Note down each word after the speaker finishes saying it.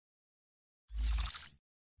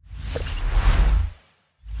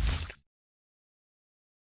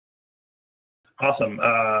Awesome.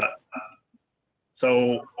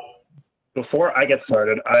 So before I get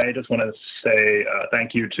started, I just want to say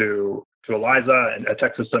thank you to Eliza and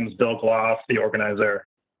Tech Systems, Bill Gloff, the organizer,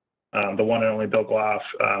 the one and only Bill Gloff,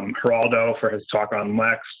 Geraldo for his talk on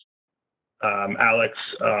Lex, Alex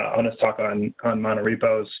on his talk on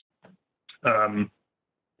monorepos, and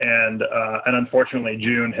unfortunately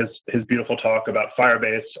June his beautiful talk about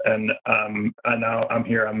Firebase, and now I'm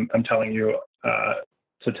here. I'm telling you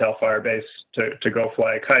to tell Firebase to go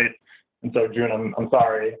fly a kite. And so June, I'm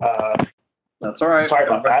sorry. That's all right. Sorry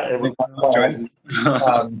about that. It was fun.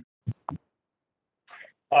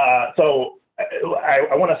 So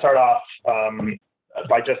I want to start off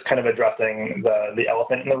by just kind of addressing the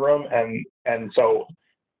elephant in the room, and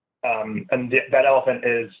that elephant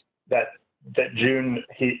is that June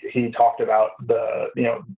he talked about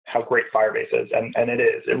how great Firebase is, and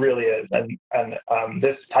it really is, and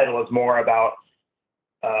this title is more about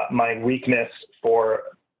my weakness for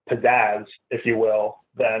pizzazz, if you will,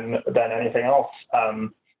 than anything else.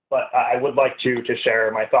 But I would like to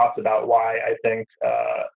share my thoughts about why I think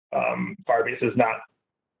Firebase is not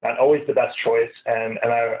always the best choice, and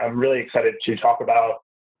I'm really excited to talk about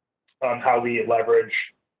how we leverage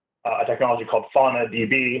a technology called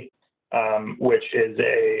FaunaDB, which is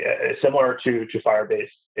similar to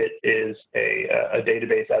Firebase. It is a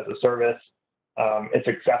database as a service. It's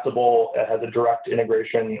accessible. It has a direct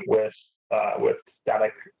integration with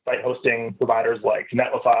static site hosting providers like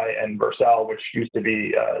Netlify and Verce, which used to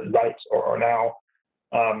be Kite or now,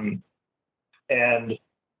 and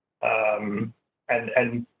kind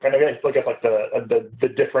of look at like the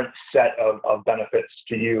different set of benefits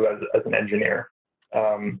to you as an engineer.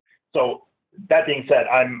 So that being said,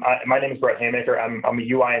 my name is Brett Haymaker. I'm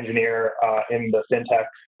a UI engineer in the fintech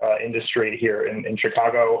industry here in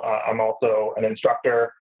Chicago. I'm also an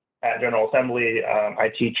instructor at General Assembly. I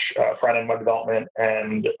teach front-end web development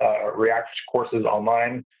and React courses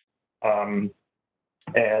online.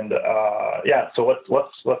 Yeah, so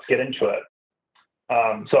let's get into it.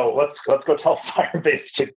 So let's go tell Firebase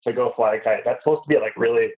to go fly a kite. That's supposed to be like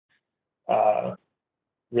really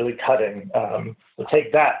cutting. So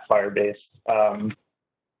take that, Firebase.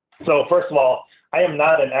 So first of all, I am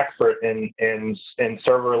not an expert in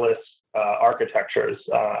serverless architectures.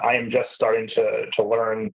 I am just starting to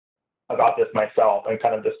learn about this myself, and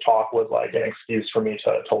kind of this talk was like an excuse for me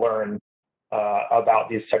to learn about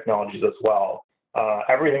these technologies as well.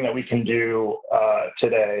 Everything that we can do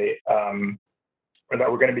today, or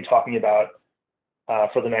that we're going to be talking about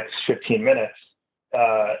for the next 15 minutes,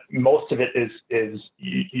 most of it is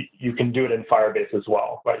you can do it in Firebase as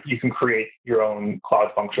well, right? You can create your own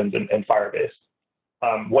cloud functions in Firebase.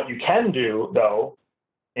 What you can do, though,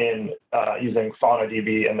 in using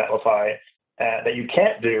FaunaDB and Netlify, that you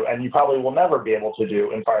can't do, and you probably will never be able to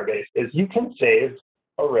do in Firebase, is you can save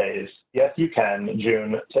arrays. Yes, you can,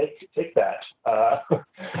 June. Take that.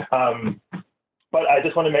 But I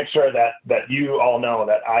just want to make sure that you all know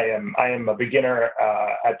that I am a beginner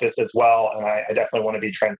at this as well, and I definitely want to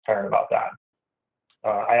be transparent about that.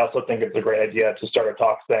 I also think it's a great idea to start a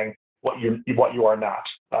talk saying what you are not.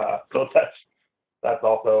 So that's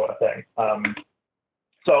also a thing.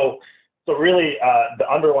 So really,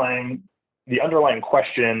 the underlying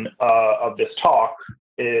question of this talk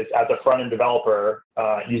is, as a front-end developer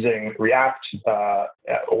using React,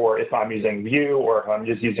 or if I'm using Vue, or if I'm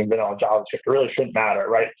just using vanilla JavaScript, it really shouldn't matter,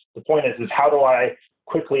 right? The point is how do I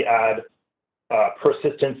quickly add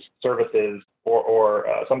persistence services or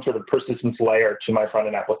some sort of persistence layer to my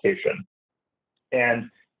front-end application?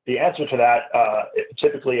 And the answer to that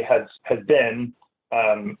typically has been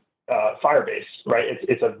Firebase, right?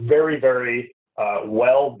 It's a very, very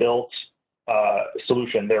well-built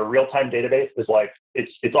solution. Their real-time database is like,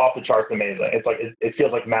 it's off the charts amazing. It's like, it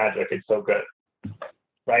feels like magic. It's so good,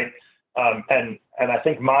 right? And I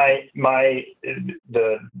think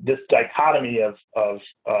this dichotomy of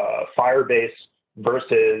Firebase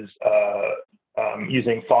versus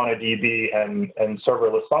using FaunaDB and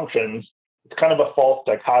serverless functions, it's kind of a false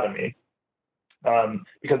dichotomy.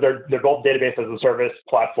 Because they're both database as a service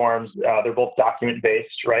platforms. They're both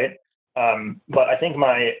document-based, right? But I think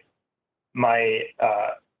my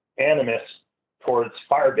animus towards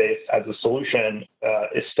Firebase as a solution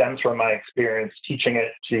stems from my experience teaching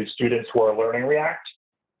it to students who are learning React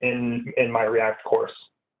in my React course.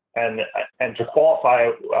 And to qualify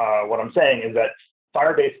what I'm saying is that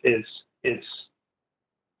Firebase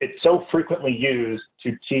it's so frequently used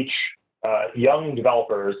to teach young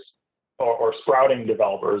developers or sprouting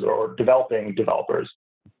developers or developing developers,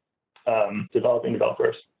 good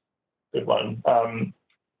one,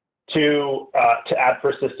 to add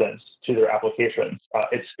persistence to their applications.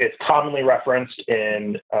 It's commonly referenced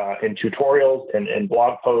in tutorials and in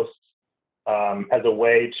blog posts as a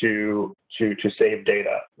way to save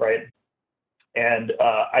data, right? And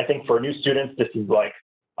I think for new students, this is like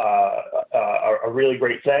a really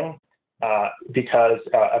great thing because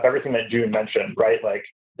of everything that June mentioned, right? Like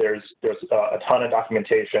there's a ton of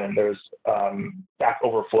documentation, there's Stack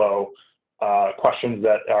Overflow, questions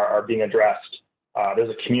that are being addressed. There's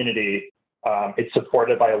a community. It's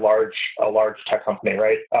supported by a large tech company,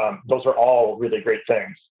 right? Those are all really great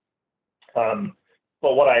things. But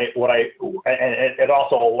it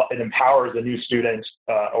also empowers a new student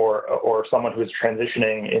or someone who is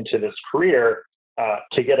transitioning into this career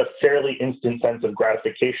to get a fairly instant sense of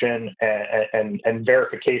gratification and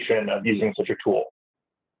verification of using such a tool.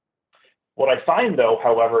 What I find, though,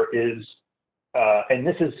 however, is, and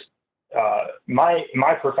this is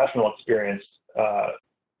my professional experience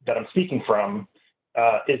that I'm speaking from,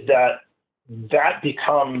 is that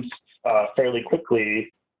becomes fairly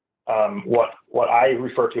quickly what I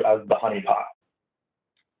refer to as the honeypot.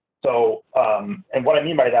 So, and what I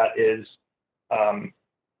mean by that is,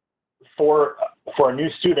 for a new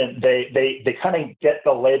student, they kind of get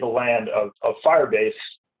the lay of the land of Firebase,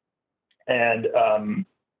 and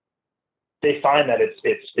they find that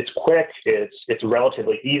it's quick, it's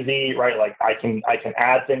relatively easy, right? Like I can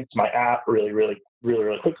add things to my app really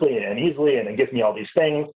quickly and easily, and it gives me all these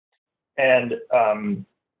things. And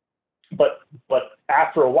but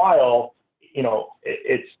after a while,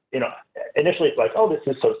 initially it's like, oh, this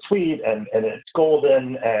is so sweet, and it's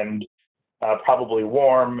golden and probably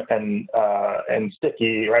warm and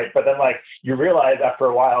sticky, right? But then like you realize after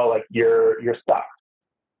a while, like you're stuck,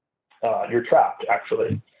 you're trapped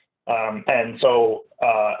actually. And so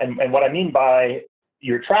and what I mean by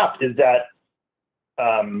you're trapped is that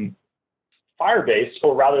Firebase,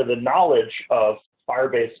 or rather the knowledge of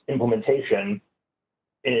Firebase implementation,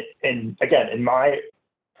 and again, in my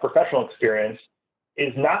professional experience,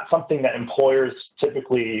 is not something that employers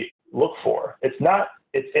typically look for. It's not.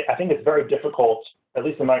 I think it's very difficult, at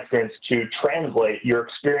least in my experience, to translate your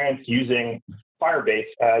experience using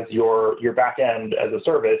Firebase as your backend as a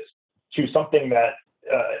service to something that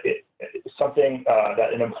that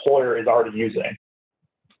an employer is already using,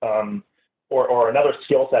 or another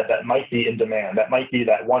skill set that might be in demand. That might be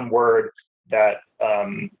that one word that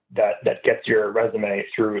gets your resume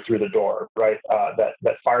through the door, right?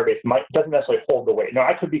 That Firebase doesn't necessarily hold the weight. Now,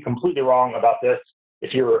 I could be completely wrong about this.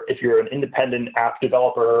 If you're an independent app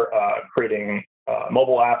developer creating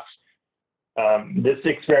mobile apps, this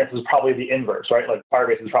experience is probably the inverse, right? Like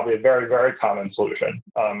Firebase is probably a very, very common solution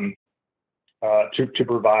to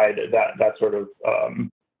provide that sort of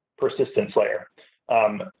persistence layer.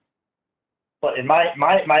 But in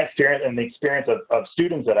my experience and the experience of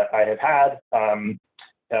students that I have had,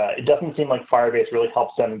 it doesn't seem like Firebase really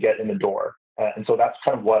helps them get in the door, and so that's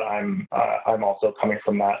kind of what I'm also coming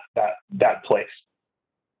from that place.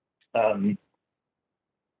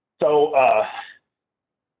 So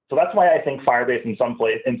that's why I think Firebase in some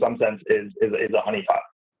sense is a honeypot,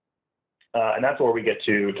 and that's where we get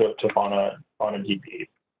to FaunaDB.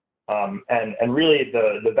 And really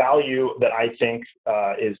the value that I think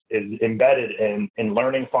is embedded in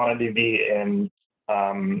learning FaunaDB and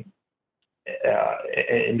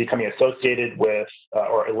in becoming associated with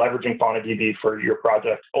or leveraging FaunaDB for your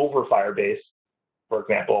project over Firebase, for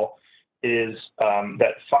example, is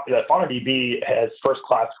that FaunaDB has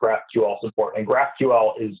first-class GraphQL support, and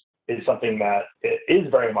GraphQL is something that is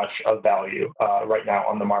very much of value right now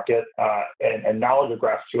on the market, and knowledge of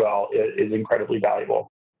GraphQL is incredibly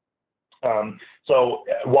valuable. So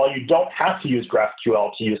while you don't have to use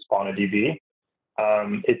GraphQL to use FaunaDB,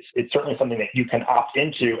 it's certainly something that you can opt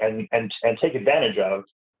into and take advantage of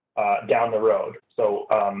down the road. So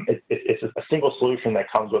it's a single solution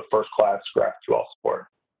that comes with first-class GraphQL support.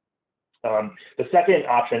 The second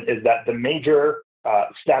option is that the major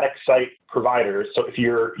static site providers, so if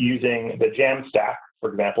you're using the Jamstack,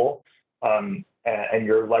 for example, and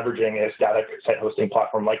you're leveraging a static site hosting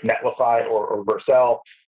platform like Netlify or Verce,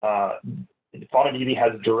 FaunaDB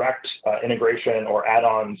has direct integration or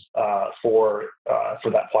add-ons for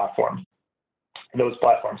that platform. Those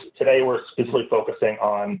platforms. Today, we're specifically focusing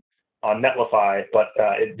on Netlify, but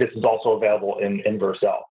this is also available in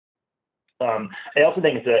Verce. I also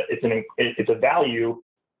think it's a value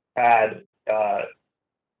add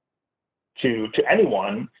to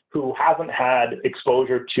anyone who hasn't had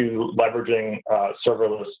exposure to leveraging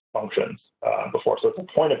serverless functions before. So it's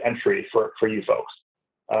a point of entry for you folks.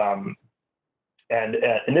 And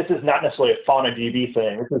this is not necessarily a FaunaDB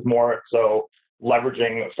thing. This is more so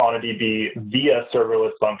leveraging FaunaDB via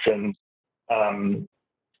serverless functions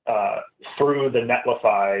through the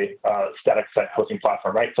Netlify static site hosting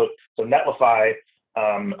platform, right? So Netlify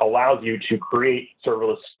allows you to create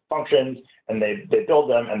serverless functions, and they build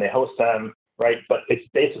them and they host them, right? But it's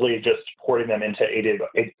basically just porting them into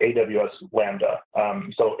AWS Lambda.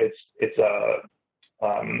 So it's a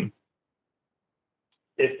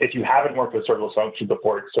if you haven't worked with serverless functions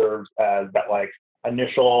before, it serves as that like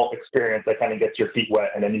initial experience that kind of gets your feet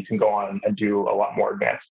wet, and then you can go on and do a lot more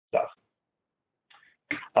advanced stuff.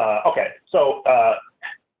 Okay, so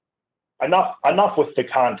enough with the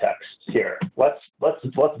context here. Let's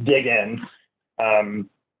dig in, and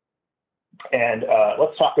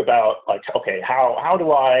let's talk about like, okay, how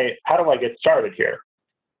do I get started here?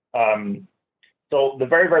 So the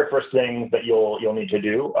very first thing that you'll need to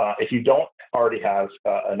do, if you don't already have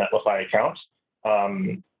a Netlify account,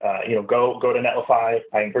 go to Netlify.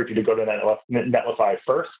 I encourage you to go to Netlify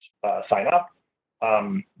first, sign up.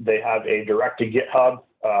 They have a direct to GitHub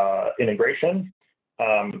integration.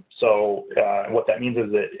 So what that means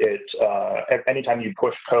is that anytime you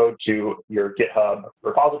push code to your GitHub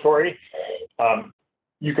repository,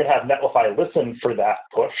 you can have Netlify listen for that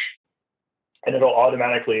push, and it'll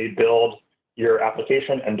automatically build your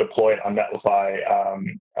application and deploy it on Netlify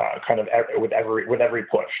with every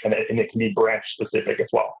push, and it can be branch specific as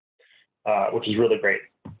well, which is really great.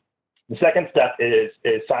 The second step is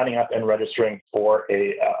signing up and registering for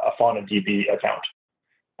a FaunaDB account.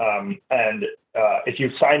 And if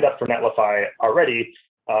you've signed up for Netlify already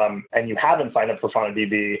and you haven't signed up for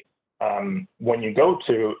FaunaDB, when you go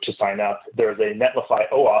to sign up, there's a Netlify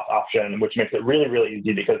OAuth option, which makes it really, really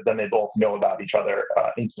easy because then they both know about each other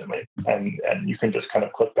instantly. And you can just kind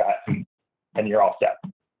of click that and you're all set.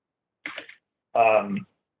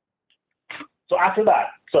 So after that,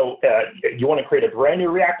 you want to create a brand new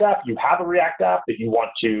React app. You have a React app that you want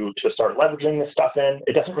to start leveraging this stuff in.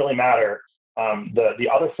 It doesn't really matter. The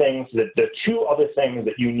other things, the two other things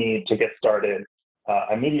that you need to get started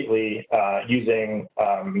immediately using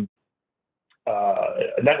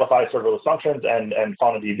Netlify serverless functions and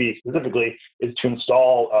FaunaDB specifically is to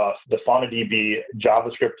install the FaunaDB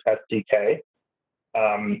JavaScript SDK,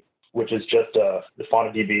 which is just the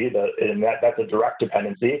FaunaDB, and that's a direct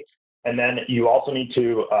dependency. And then you also need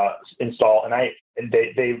to install, and they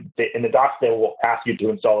in the docs they will ask you to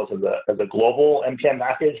install this as a global npm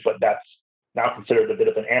package, but that's now considered a bit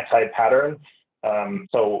of an anti-pattern.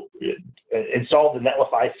 So install the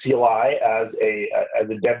Netlify CLI as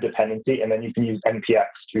a dev dependency, and then you can use npx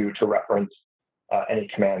to reference any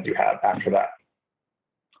commands you have after that.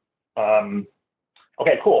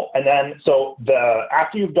 Okay, cool. And then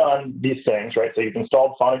after you've done these things, right? So you've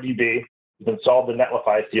installed FaunaDB, you've installed the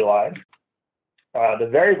Netlify CLI. The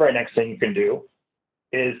very next thing you can do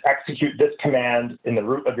is execute this command in the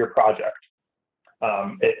root of your project.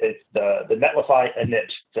 It's the Netlify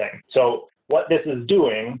init thing. So what this is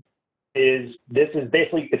doing is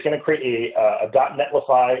basically, it's going to create a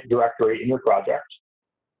 .netlify directory in your project.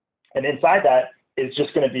 And inside that is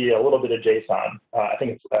just going to be a little bit of JSON. I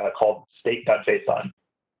think it's called state.json.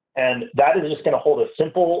 And that is just going to hold a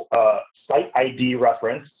simple site ID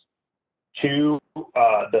reference to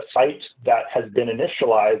the site that has been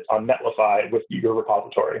initialized on Netlify with your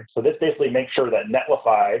repository. So this basically makes sure that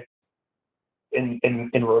Netlify in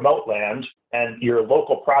remote land and your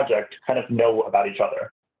local project kind of know about each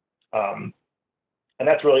other. And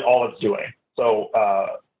that's really all it's doing. So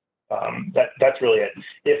that's really it.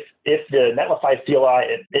 If the Netlify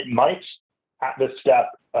CLI, it might at this step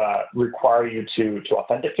require you to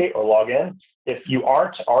authenticate or log in. If you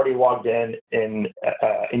aren't already logged in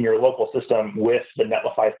your local system with the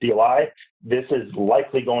Netlify CLI, this is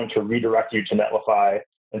likely going to redirect you to Netlify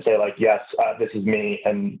and say like, yes, this is me,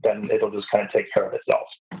 and then it'll just kind of take care of itself.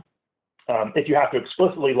 If you have to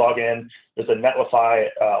explicitly log in, there's a Netlify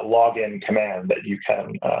login command that you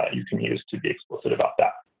can use to be explicit about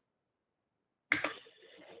that.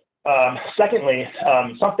 Secondly,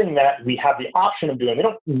 something that we have the option of doing, we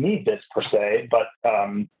don't need this per se, but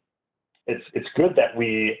it's good that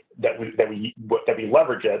we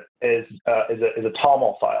leverage it, is a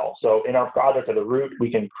TOML file. So in our project at the root, we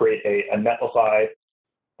can create a Netlify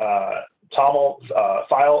TOML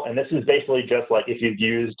file, and this is basically just like if you've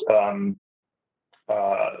used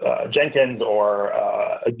Jenkins or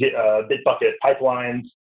Bitbucket pipelines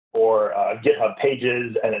or GitHub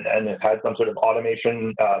pages, and it has some sort of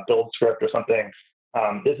automation build script or something.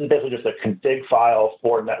 This is basically just a config file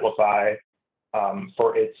for Netlify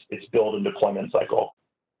for its build and deployment cycle.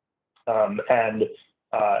 And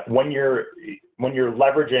when you're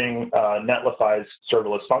leveraging Netlify's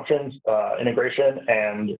serverless functions integration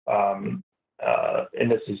and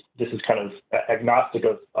and this is kind of agnostic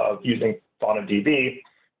of using FaunaDB.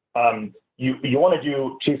 You want to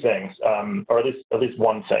do two things, or at least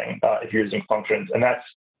one thing if you're using functions, and that's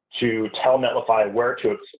to tell Netlify where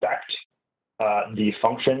to expect the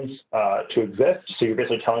functions to exist. So you're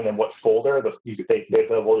basically telling them what folder they'll be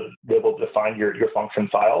able to find your function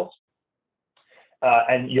files.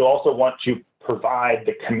 And you also want to provide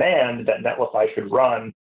the command that Netlify should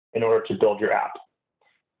run in order to build your app.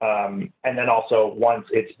 And then also, once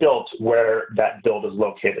it's built, where that build is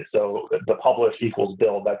located. So the publish equals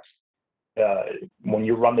build, that's when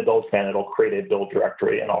you run the build command, it'll create a build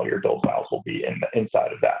directory, and all your build files will be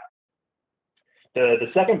inside of that.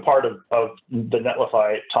 The second part of the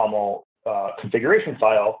Netlify TOML configuration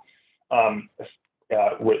file of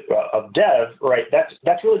dev, right?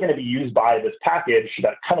 That's really going to be used by this package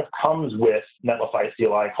that kind of comes with Netlify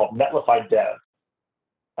CLI called Netlify Dev.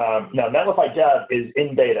 Now, Netlify Dev is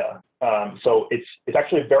in beta, so it's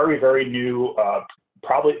actually very, very new.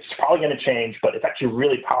 It's probably going to change, but it's actually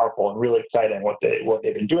really powerful and really exciting what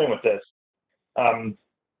they've been doing with this.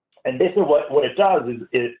 And basically, what it does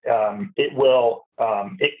is it will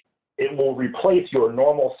replace your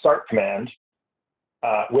normal start command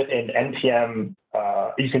with an npm.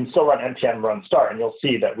 You can still run npm run start, and you'll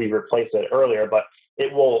see that we replaced it earlier, but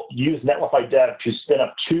it will use Netlify Dev to spin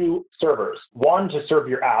up two servers, one to serve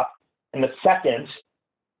your app, and the second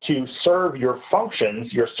to serve your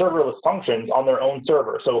functions, your serverless functions on their own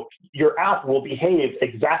server. So your app will behave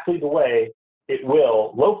exactly the way it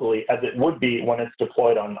will locally as it would be when it's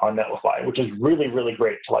deployed on Netlify, which is really, really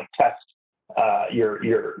great to like test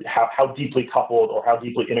how deeply coupled or how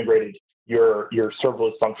deeply integrated your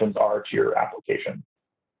serverless functions are to your application.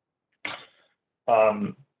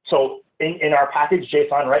 So in our package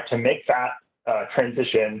JSON, right, to make that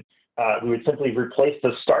transition, we would simply replace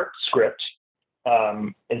the start script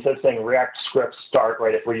instead of saying React script start,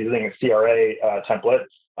 right, if we're using a CRA template.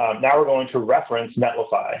 Now we're going to reference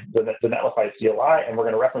Netlify, the Netlify CLI, and we're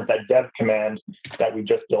going to reference that dev command that we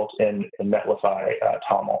just built in Netlify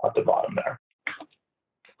TOML at the bottom there.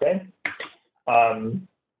 Okay.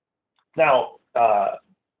 Now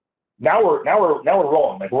we're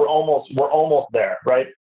rolling. Like we're almost there, right?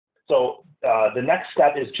 So the next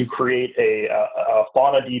step is to create a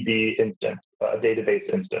FaunaDB instance, a database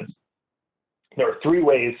instance. There are three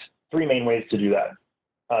main ways to do that.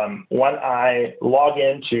 When I log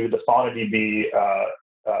into the FaunaDB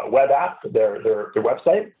web app, their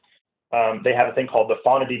website, they have a thing called the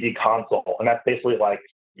FaunaDB console, and that's basically like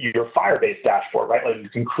your Firebase dashboard, right? Like you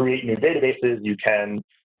can create new databases, you can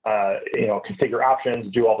configure options,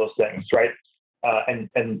 do all those things, right? And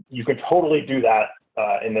you can totally do that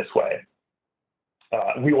in this way.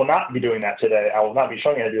 We will not be doing that today. I will not be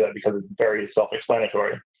showing you how to do that because it's very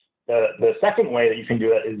self-explanatory. The second way that you can do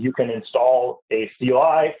that is you can install a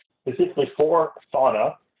CLI specifically for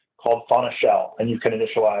Fauna called Fauna Shell, and you can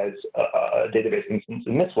initialize a database instance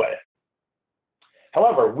in this way.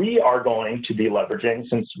 However, we are going to be leveraging,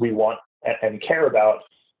 since we want and care about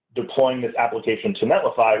deploying this application to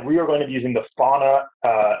Netlify, we are going to be using the Fauna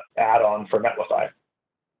add-on for Netlify.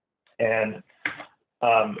 And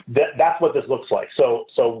that's what this looks like. So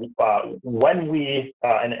when we,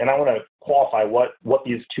 and I want to qualify what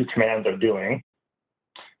these two commands are doing.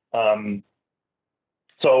 Right.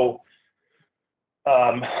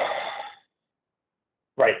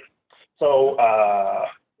 So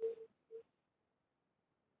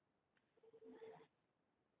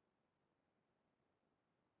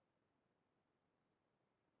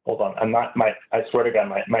hold on, I swear to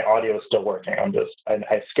God, my audio is still working.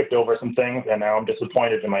 I skipped over some things and now I'm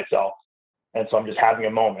disappointed in myself. And so I'm just having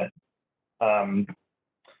a moment.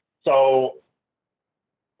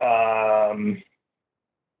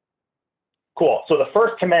 Cool, so the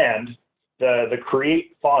first command, the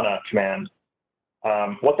create fauna command,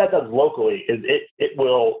 what that does locally is it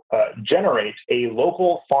will generate a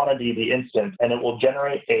local FaunaDB instance, and it will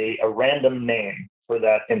generate a random name for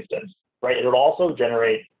that instance, right? It will also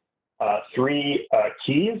generate 3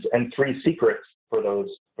 keys and 3 secrets for those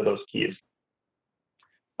keys.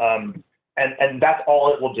 And that's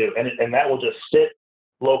all it will do. And that will just sit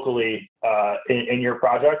locally in your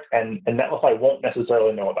project, and Netlify won't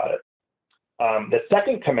necessarily know about it. The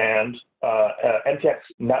second command, npx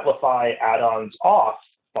netlify add-ons off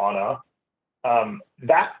fauna,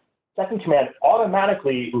 that second command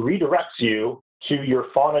automatically redirects you to your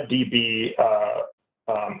FaunaDB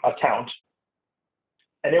account.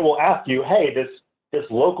 And it will ask you, hey, this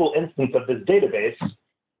local instance of this database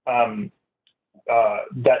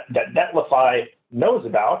that Netlify knows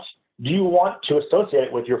about, do you want to associate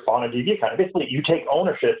it with your FaunaDB account? Basically, you take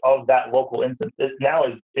ownership of that local instance.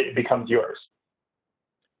 It becomes yours.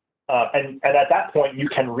 And at that point, you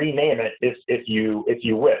can rename it if you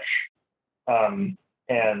wish. And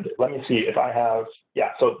let me see if I have,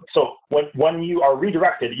 yeah. So when you are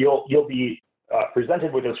redirected, you'll be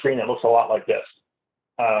presented with a screen that looks a lot like this.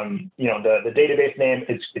 The database name,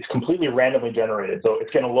 it's completely randomly generated, so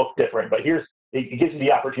it's going to look different. But it gives you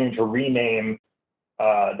the opportunity to rename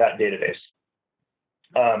that database.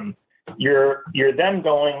 You're then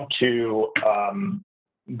going to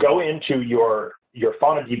go into your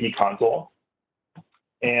FaunaDB console,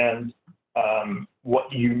 and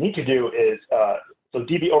what you need to do is, so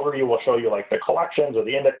DB overview will show you like the collections or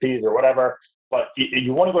the indexes or whatever, but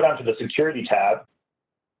you want to go down to the security tab,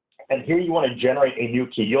 and here you want to generate a new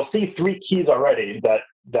key. You'll see 3 keys already that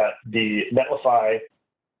the Netlify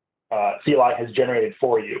CLI has generated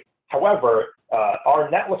for you. However, our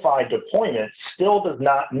Netlify deployment still does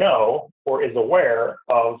not know or is aware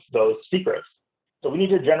of those secrets. So we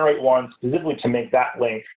need to generate one specifically to make that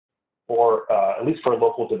link for at least for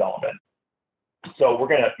local development. So we're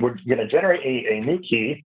gonna generate a new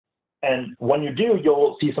key, and when you do,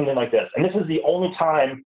 you'll see something like this. And this is the only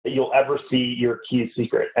time that you'll ever see your key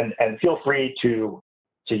secret. And feel free to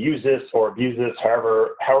use this or abuse this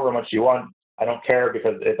however much you want. I don't care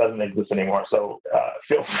because it doesn't exist anymore. So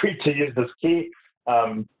feel free to use this key.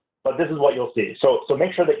 But this is what you'll see. So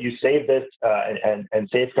make sure that you save this and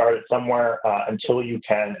safeguard it somewhere until you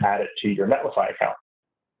can add it to your Netlify account.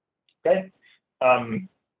 Okay.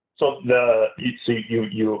 So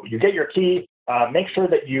you get your key. Make sure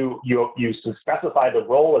that you specify the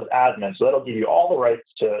role as admin. So that'll give you all the rights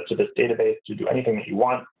to this database to do anything that you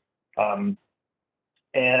want. You're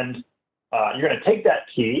going to take that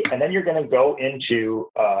key, and then you're going to go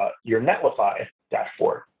into your Netlify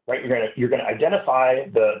dashboard. Right? You're going to identify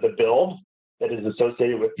the build that is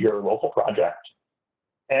associated with your local project,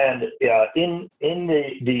 and in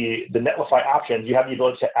the Netlify options, you have the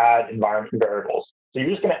ability to add environment variables. So you're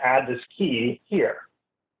just going to add this key here,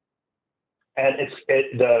 and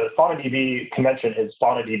the FaunaDB convention is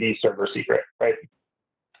FaunaDB server secret, right?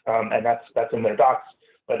 And that's in their docs,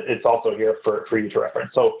 but it's also here for you to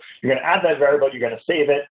reference. So you're going to add that variable, you're going to save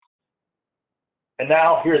it, and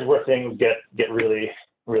now here's where things get really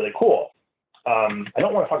cool. I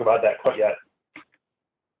don't want to talk about that quite yet.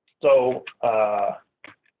 So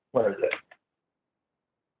where is it?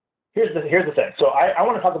 Here's the thing. So I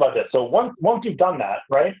want to talk about this. So once you've done that,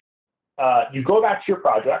 right, you go back to your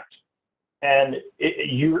project, and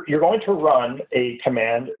you're going to run a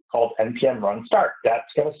command called npm run start.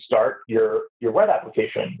 That's going to start your web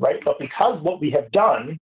application, right? But because what we have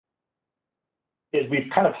done is we've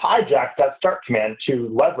kind of hijacked that start command to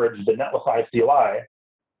leverage the Netlify CLI,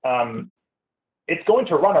 it's going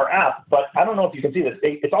to run our app, but I don't know if you can see this.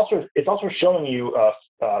 It's also showing you a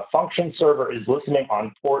function server is listening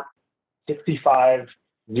on port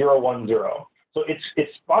 65010. So it's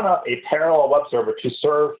spun up a parallel web server to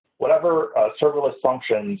serve whatever serverless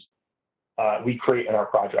functions we create in our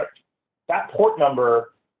project. That port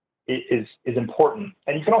number is important,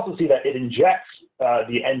 and you can also see that it injects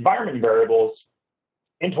the environment variables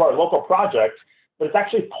into our local project, but it's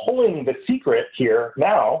actually pulling the secret here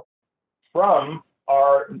now from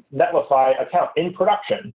our Netlify account in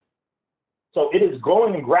production. So it is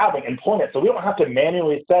going and grabbing and pulling it. So we don't have to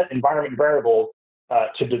manually set environment variables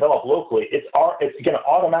to develop locally. It's going to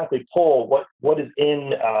automatically pull what is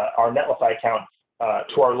in our Netlify account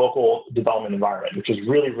to our local development environment, which is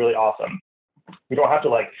really, really awesome. We don't have to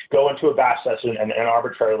like go into a bash session and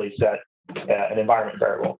arbitrarily set an environment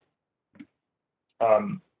variable.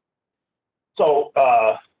 So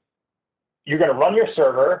you're going to run your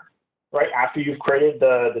server right after you've created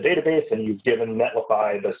the database and you've given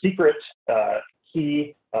Netlify the secret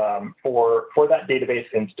key for that database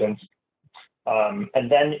instance,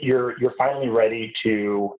 and then you're finally ready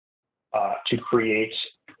to create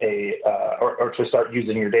or to start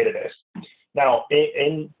using your database. Now,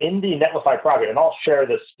 in the Netlify project, and I'll share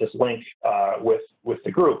this link with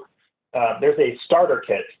the group. There's a starter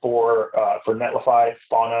kit for Netlify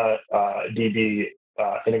FaunaDB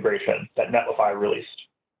integration that Netlify released.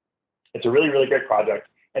 It's a really, really great project.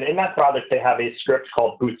 And in that project, they have a script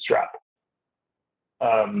called Bootstrap.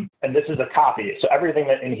 And this is a copy. So everything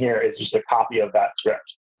that in here is just a copy of that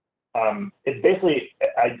script. It's basically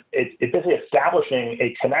establishing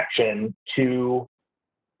a connection to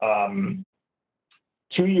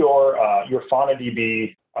your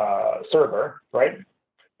FaunaDB server, right?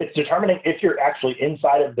 It's determining if you're actually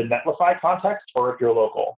inside of the Netlify context or if you're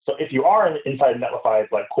local. So if you are inside Netlify,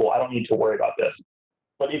 it's like, cool, I don't need to worry about this.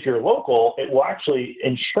 But if you're local, it will actually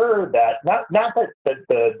ensure that not that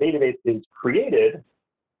the database is created,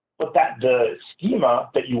 but that the schema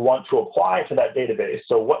that you want to apply to that database.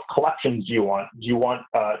 So what collections do you want? Do you want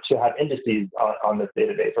to have indices on this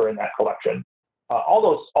database or in that collection?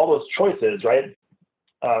 All those choices, right?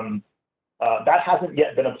 That hasn't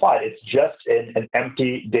yet been applied. It's just an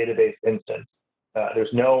empty database instance.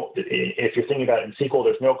 There's no, if you're thinking about it in SQL,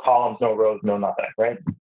 there's no columns, no rows, no nothing, right?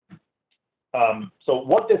 So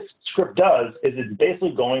what this script does is it's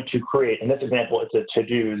basically going to create, in this example, it's a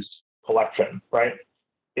to-dos collection, right?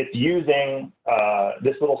 It's using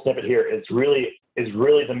this little snippet here is really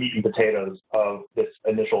the meat and potatoes of this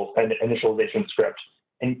initialization script.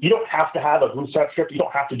 And you don't have to have a Bootstrap script. You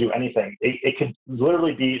don't have to do anything. It could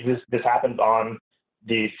literally be this happens on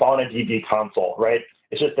the FaunaDB console, right?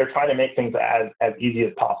 It's just they're trying to make things as easy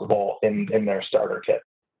as possible in their starter kit.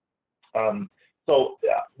 So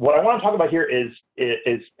what I want to talk about here is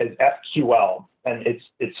SQL, and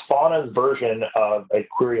it's Fauna's version of a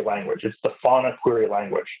query language. It's the Fauna query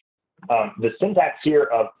language. The syntax here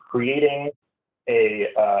of creating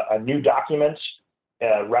a new document,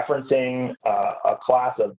 referencing a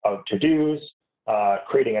class of to-dos,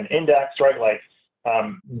 creating an index, right? Like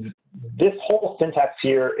this whole syntax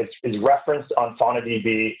here is referenced on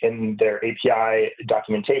FaunaDB in their API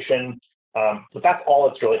documentation. But that's all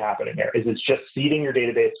that's really happening here is it's just seeding your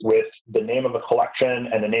database with the name of a collection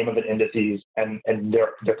and the name of an indices, and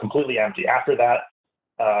they're completely empty. After that,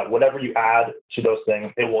 whatever you add to those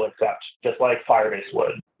things, it will accept, just like Firebase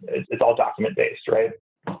would. It's all document based, right?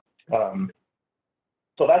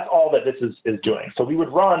 So that's all that this is doing. So we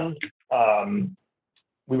would run,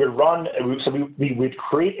 we would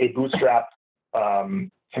create a Bootstrap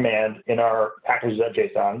command in our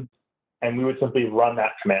packages.json, and we would simply run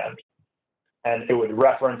that command. And it would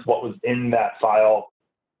reference what was in that file,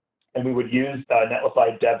 and we would use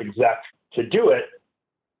Netlify dev exec to do it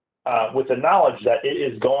with the knowledge that it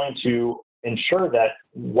is going to ensure that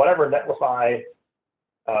whatever Netlify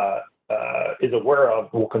is aware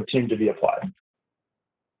of will continue to be applied.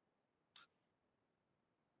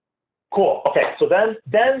 Cool. Okay. So then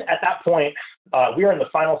at that point, we are in the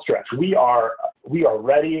final stretch. We are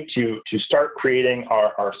ready to start creating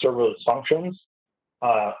our serverless functions.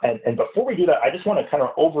 And before we do that, I just want to kind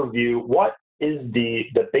of overview what is the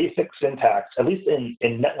basic syntax, at least in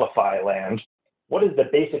Netlify land, what is the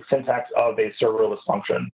basic syntax of a serverless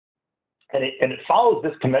function? And it follows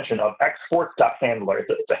this convention of exports.handler.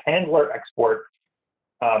 It's a handler export.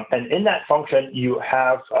 And in that function, you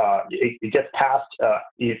have, it gets passed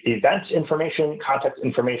event information, context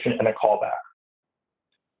information, and a callback.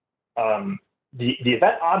 The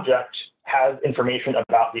event object has information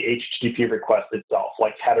about the HTTP request itself,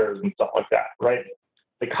 like headers and stuff like that, right?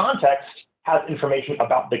 The context has information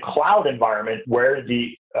about the cloud environment where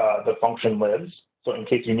the function lives. So in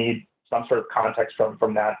case you need some sort of context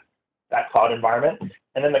from that cloud environment.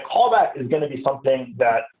 And then the callback is going to be something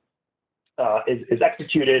that is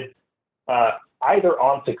executed either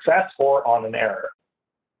on success or on an error.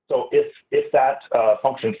 So if that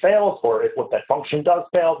function fails, or if what that function does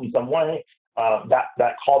fails in some way,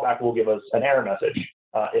 that callback will give us an error message.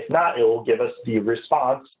 If not, it will give us the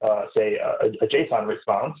response, say a JSON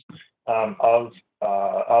response of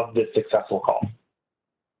the successful call.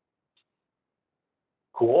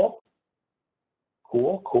 Cool.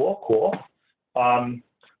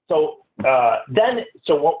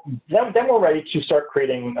 Then we're ready to start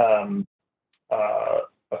creating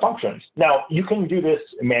functions. Now you can do this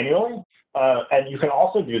manually, and you can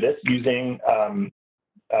also do this using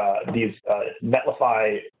these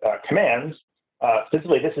Netlify commands.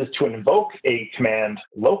 Specifically, this is to invoke a command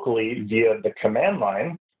locally via the command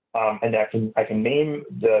line, and I can name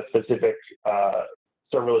the specific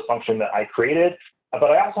serverless function that I created,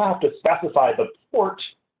 but I also have to specify the port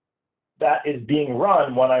that is being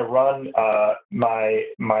run when I run my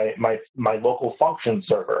local function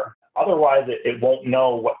server. Otherwise, it won't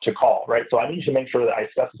know what to call, right? So I need to make sure that I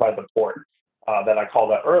specify the port that I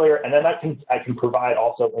called out earlier, and then I can provide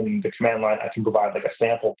also in the command line, I can provide like a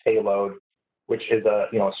sample payload, which is a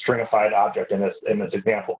stringified object in this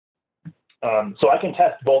example. So I can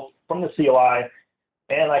test both from the CLI,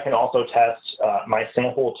 and I can also test my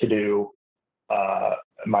sample to do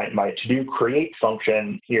my to-do create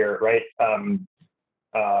function here, right?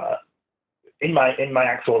 In my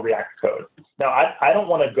actual React code. Now, I don't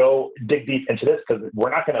want to go dig deep into this because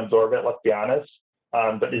we're not going to absorb it, let's be honest.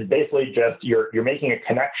 But it's basically just you're making a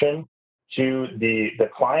connection to the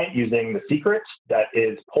client using the secret that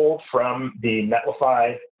is pulled from the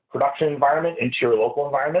Netlify production environment into your local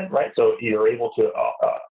environment, right? So you're able to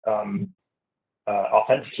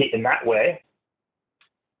authenticate in that way.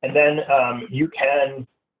 And then you can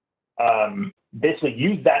basically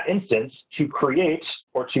use that instance to create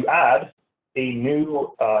or to add a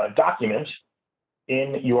new document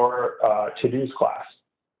in your to-dos class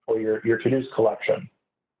or your to-dos collection.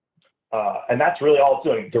 And that's really all it's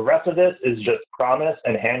doing. The rest of this is just promise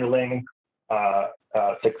and handling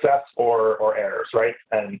success or errors, right?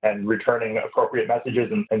 And returning appropriate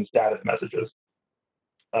messages and status messages.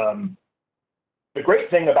 The great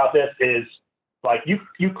thing about this is, like, you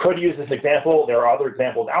could use this example. There are other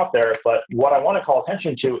examples out there, but what I want to call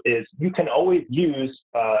attention to is you can always use,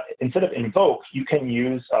 instead of invoke, you can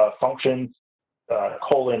use functions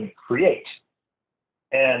 :create.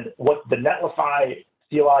 And what the Netlify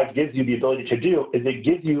CLI gives you the ability to do is it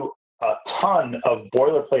gives you a ton of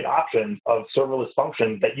boilerplate options of serverless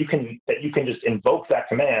functions that you can just invoke that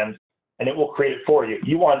command and it will create it for you.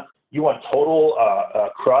 You want total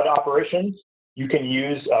CRUD operations. You can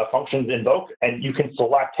use functions invoke, and you can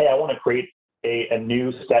select, hey, I want to create a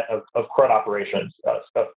new set of CRUD operations,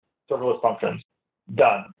 of serverless functions.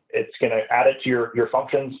 Done. It's going to add it to your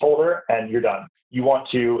functions folder, and you're done. You want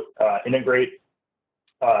to integrate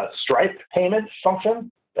Stripe payment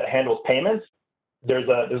function that handles payments. There's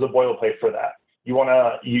a boilerplate for that. You want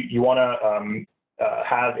to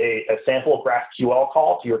have a sample GraphQL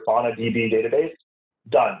call to your FaunaDB database.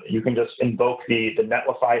 Done. You can just invoke the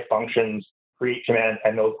Netlify functions create command,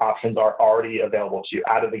 and those options are already available to you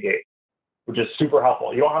out of the gate, which is super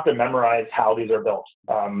helpful. You don't have to memorize how these are built.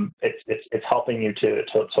 It's helping you to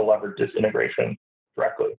leverage this integration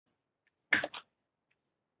directly.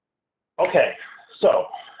 Okay, so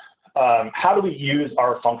how do we use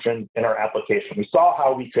our functions in our application? We saw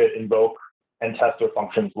how we could invoke and test our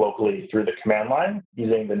functions locally through the command line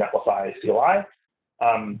using the Netlify CLI.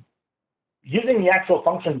 Using the actual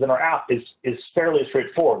functions in our app is fairly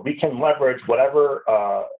straightforward. We can leverage whatever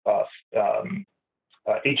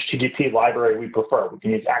HTTP library we prefer. We can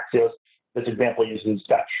use Axios. This example uses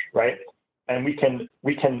Fetch, right? And we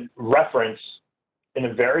can reference in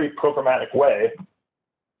a very programmatic way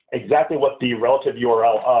exactly what the relative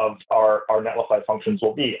URL of our Netlify functions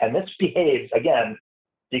will be. And this behaves, again,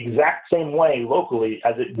 the exact same way locally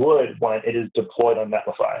as it would when it is deployed on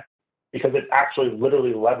Netlify, because it's actually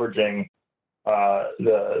literally leveraging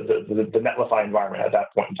the Netlify environment at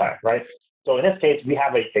that point in time, right? So in this case, we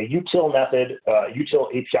have a util method, util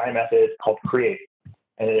API method called create,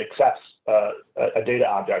 and it accepts a data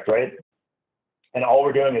object, right? And all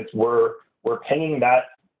we're doing is we're pinging that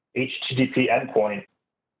HTTP endpoint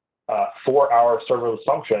for our serverless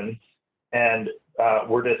function, and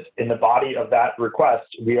we're just in the body of that request.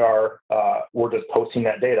 We're just posting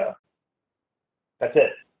that data. That's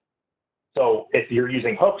it. So if you're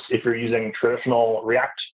using hooks, if you're using traditional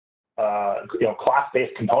React,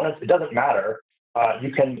 class-based components, it doesn't matter.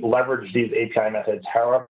 You can leverage these API methods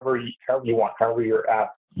however you want, whatever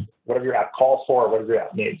your app calls for, whatever your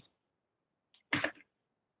app needs.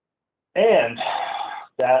 And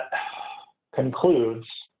that concludes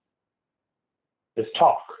this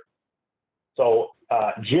talk. So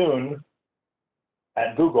June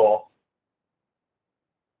at Google.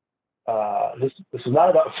 This is not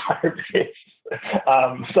about Firebase.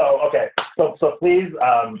 So please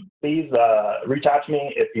reach out to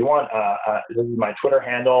me if you want. This is my Twitter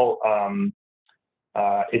handle.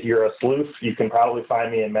 If you're a sleuth, you can probably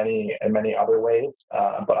find me in many other ways.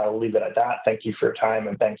 But I will leave it at that. Thank you for your time,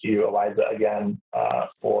 and thank you, Eliza, again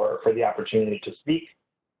for the opportunity to speak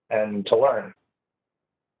and to learn.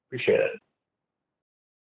 Appreciate it.